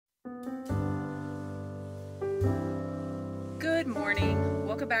Good morning.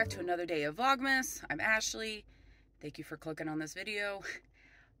 Welcome back to another day of Vlogmas. I'm Ashley. Thank you for clicking on this video.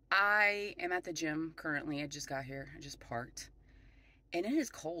 I am at the gym currently. I just got here. I just parked. And it is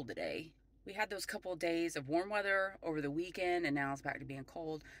cold today. We had those couple of days of warm weather over the weekend, and now it's back to being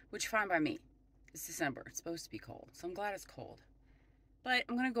cold, which is fine by me. It's December. It's supposed to be cold, so I'm glad it's cold. But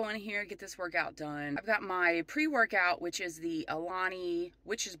I'm going to go in here and get this workout done. I've got my pre-workout, which is the Alani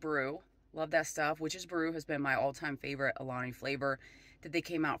Witch's Brew. Love that stuff. Witch's Brew has been my all-time favorite Alani flavor that they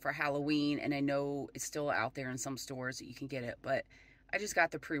came out for Halloween, and I know it's still out there in some stores that you can get it, but I just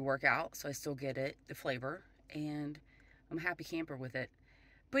got the pre-workout, so I still get it, the flavor, and I'm a happy camper with it.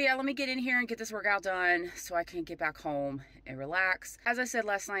 But yeah, let me get in here and get this workout done so I can get back home and relax. As I said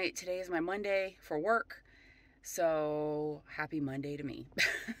last night, today is my Monday for work, so happy Monday to me.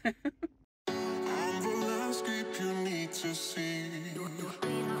 I'm the landscape you need to see.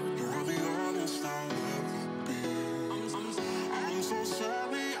 You're the honest I'll ever be. I'm so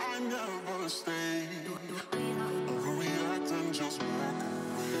sorry I never stayed. Overreact and just walk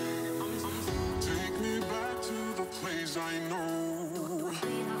away. Take me back to the place I know. I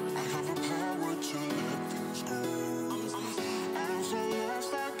have the power to let things go. I'm so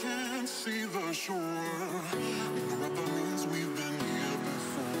lost I can't see the shore. You know what that means, we've been here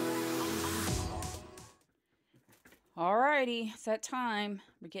before. Alrighty, it's that time.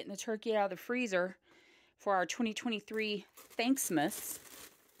 We're getting the turkey out of the freezer for our 2023 Thanksmas,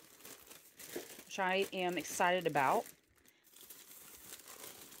 which I am excited about.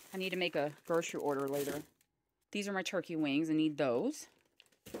 I need to make a grocery order later. These are my turkey wings. I need those.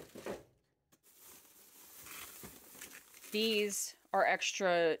 These are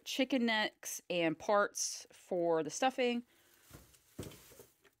extra chicken necks and parts for the stuffing.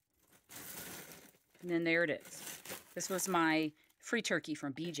 And then there it is. This was my free turkey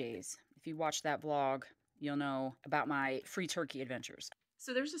from BJ's. If you watch that vlog, you'll know about my free turkey adventures.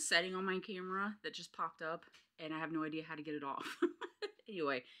 So there's a setting on my camera that just popped up, and I have no idea how to get it off.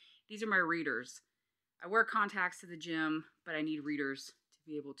 Anyway, these are my readers. I wear contacts to the gym, but I need readers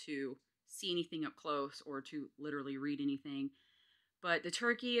to be able to see anything up close or to literally read anything. But the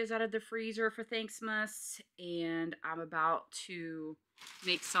turkey is out of the freezer for Thanksmas, and I'm about to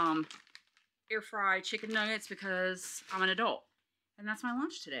make some air fried chicken nuggets because I'm an adult. And that's my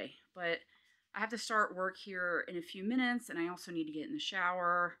lunch today. But I have to start work here in a few minutes, and I also need to get in the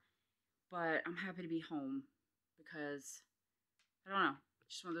shower. But I'm happy to be home because, I don't know,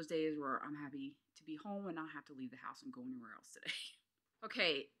 just one of those days where I'm happy to be home and not have to leave the house and go anywhere else today.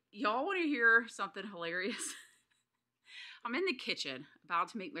 Okay, y'all want to hear something hilarious? I'm in the kitchen about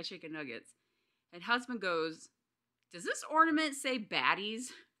to make my chicken nuggets, and husband goes, "Does this ornament say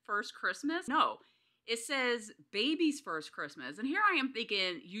Baddie's first Christmas?" No, it says baby's first Christmas. And here I am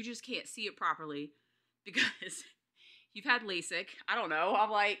thinking, you just can't see it properly because you've had LASIK. I don't know. I'm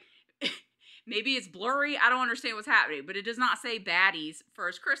like, maybe it's blurry. I don't understand what's happening, but it does not say Baddie's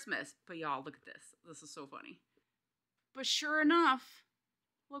first Christmas. But y'all, look at this. This is so funny. But sure enough,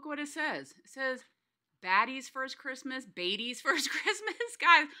 look what it says. It says Baddie's first Christmas, Beatty's first Christmas.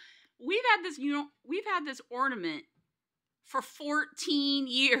 Guys, we've had this, we've had this ornament for 14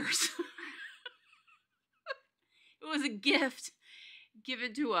 years. It was a gift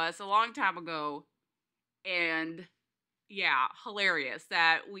given to us a long time ago. And yeah, hilarious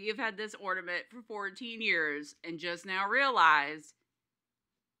that we have had this ornament for 14 years and just now realized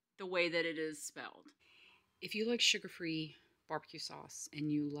the way that it is spelled. If you like sugar-free barbecue sauce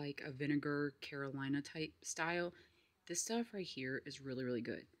and you like a vinegar Carolina type style, this stuff right here is really, really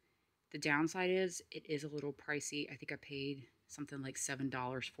good. The downside is it is a little pricey. I think I paid something like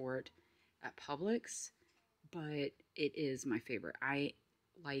 $7 for it at Publix, but it is my favorite. I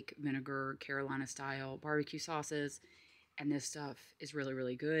like vinegar Carolina style barbecue sauces, and this stuff is really,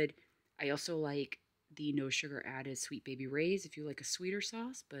 really good. I also like the no sugar added Sweet Baby Ray's if you like a sweeter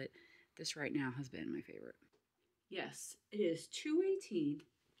sauce, but this right now has been my favorite. Yes, it is 2:18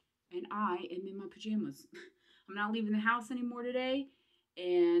 and I am in my pajamas. I'm not leaving the house anymore today,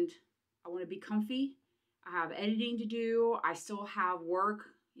 and I want to be comfy. I have editing to do. I still have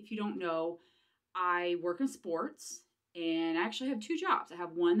work. If you don't know, I work in sports, and I actually have two jobs. I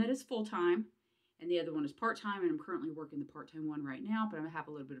have one that is full-time, and the other one is part-time, and I'm currently working the part-time one right now, but I'm going to have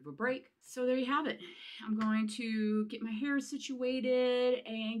a little bit of a break. So there you have it. I'm going to get my hair situated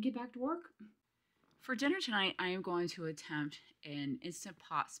and get back to work. For dinner tonight, I am going to attempt an Instant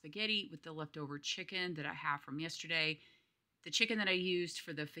Pot spaghetti with the leftover chicken that I have from yesterday. The chicken that I used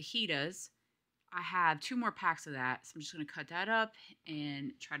for the fajitas, I have 2 more packs of that, so I'm just going to cut that up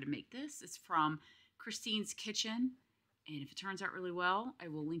and try to make this. It's from Christine's Kitchen, and if it turns out really well, I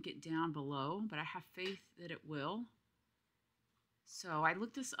will link it down below, but I have faith that it will. So I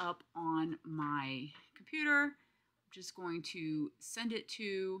looked this up on my computer. I'm just going to send it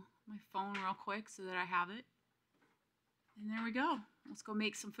to my phone real quick so that I have it. And there we go. Let's go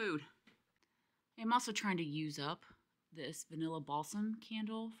make some food. I'm also trying to use up this vanilla balsam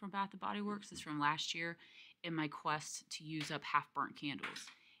candle from Bath & Body Works. It's from last year in my quest to use up half-burnt candles.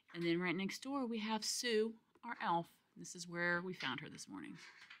 And then right next door we have Sue, our elf. This is where we found her this morning.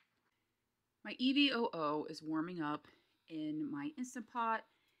 My EVOO is warming up in my Instant Pot.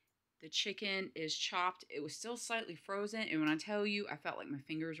 The chicken is chopped. It was still slightly frozen, and when I tell you, I felt like my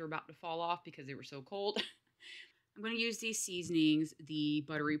fingers were about to fall off because they were so cold. I'm going to use these seasonings, the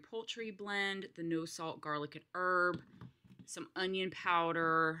buttery poultry blend, the no salt garlic and herb, some onion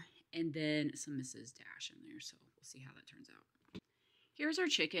powder, and then some Mrs. Dash in there, so we'll see how that turns out. Here's our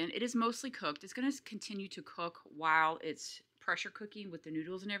chicken. It is mostly cooked. It's going to continue to cook while it's pressure cooking with the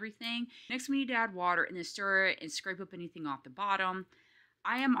noodles and everything. Next, we need to add water and then stir it and scrape up anything off the bottom.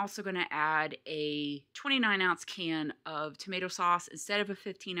 I am also going to add a 29-ounce can of tomato sauce instead of a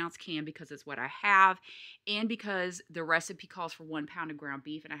 15-ounce can because it's what I have and because the recipe calls for 1 pound of ground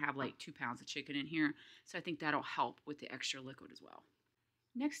beef and I have like 2 pounds of chicken in here. So I think that'll help with the extra liquid as well.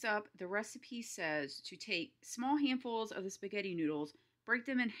 Next up, the recipe says to take small handfuls of the spaghetti noodles, break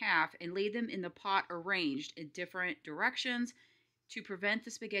them in half, and lay them in the pot arranged in different directions to prevent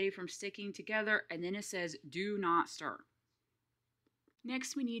the spaghetti from sticking together, and then it says do not stir.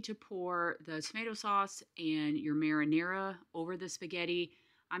 Next, we need to pour the tomato sauce and your marinara over the spaghetti.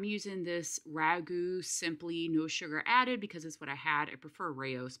 I'm using this Ragu Simply No Sugar Added because it's what I had. I prefer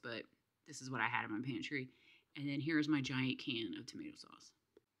Rayos, but this is what I had in my pantry. And then here's my giant can of tomato sauce.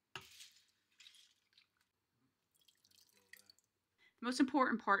 The most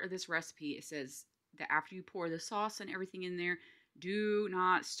important part of this recipe, it says that after you pour the sauce and everything in there, do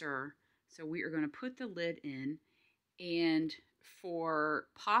not stir. So we are going to put the lid in, and for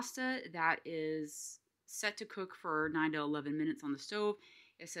pasta that is set to cook for 9 to 11 minutes on the stove,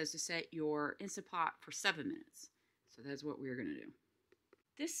 it says to set your Instant Pot for 7 minutes. So that's what we're going to do.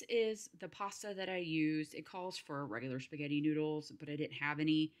 This is the pasta that I used. It calls for regular spaghetti noodles, but I didn't have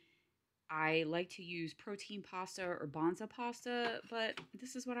any. I like to use protein pasta or Banza pasta, but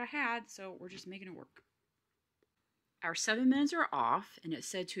this is what I had, so we're just making it work. Our 7 minutes are off, and it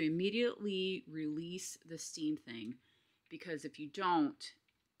said to immediately release the steam thing, because if you don't,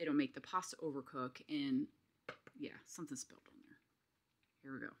 it'll make the pasta overcook, and yeah, something spilled on there.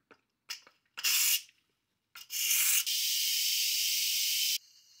 Here we go.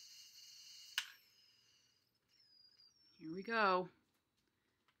 Here we go.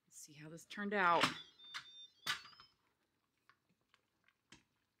 Let's see how this turned out.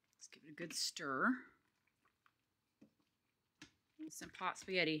 Let's give it a good stir. Instant Pot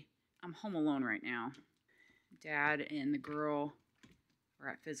spaghetti. I'm home alone right now. Dad and the girl are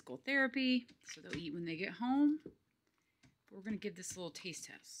at physical therapy, so they'll eat when they get home. But we're going to give this a little taste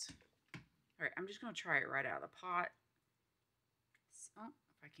test. All right, I'm just going to try it right out of the pot. So,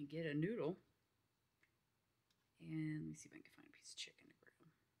 if I can get a noodle. And let me see if I can find a piece of chicken to grab.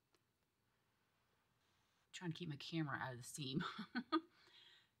 I'm trying to keep my camera out of the steam.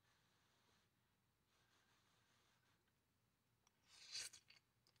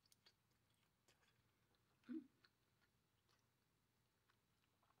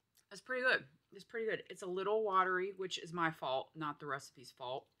 It's pretty good. It's pretty good. It's a little watery, which is my fault, not the recipe's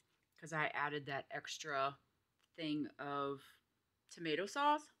fault, because I added that extra thing of tomato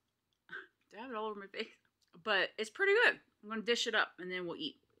sauce. Did I have it all over my face? But it's pretty good. I'm going to dish it up and then we'll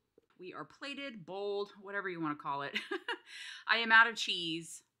eat. We are plated, bowled, whatever you want to call it. I am out of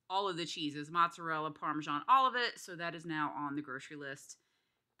cheese. All of the cheeses, mozzarella, Parmesan, all of it. So that is now on the grocery list.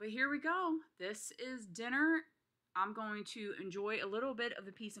 But here we go. This is dinner. I'm going to enjoy a little bit of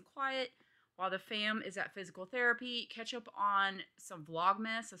the peace and quiet while the fam is at physical therapy, catch up on some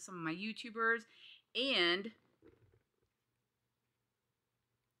Vlogmas of some of my YouTubers, and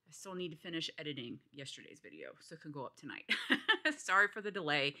I still need to finish editing yesterday's video, so it can go up tonight. Sorry for the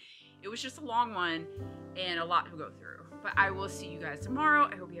delay. It was just a long one and a lot to go through. But I will see you guys tomorrow.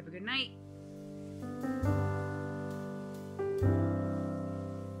 I hope you have a good night.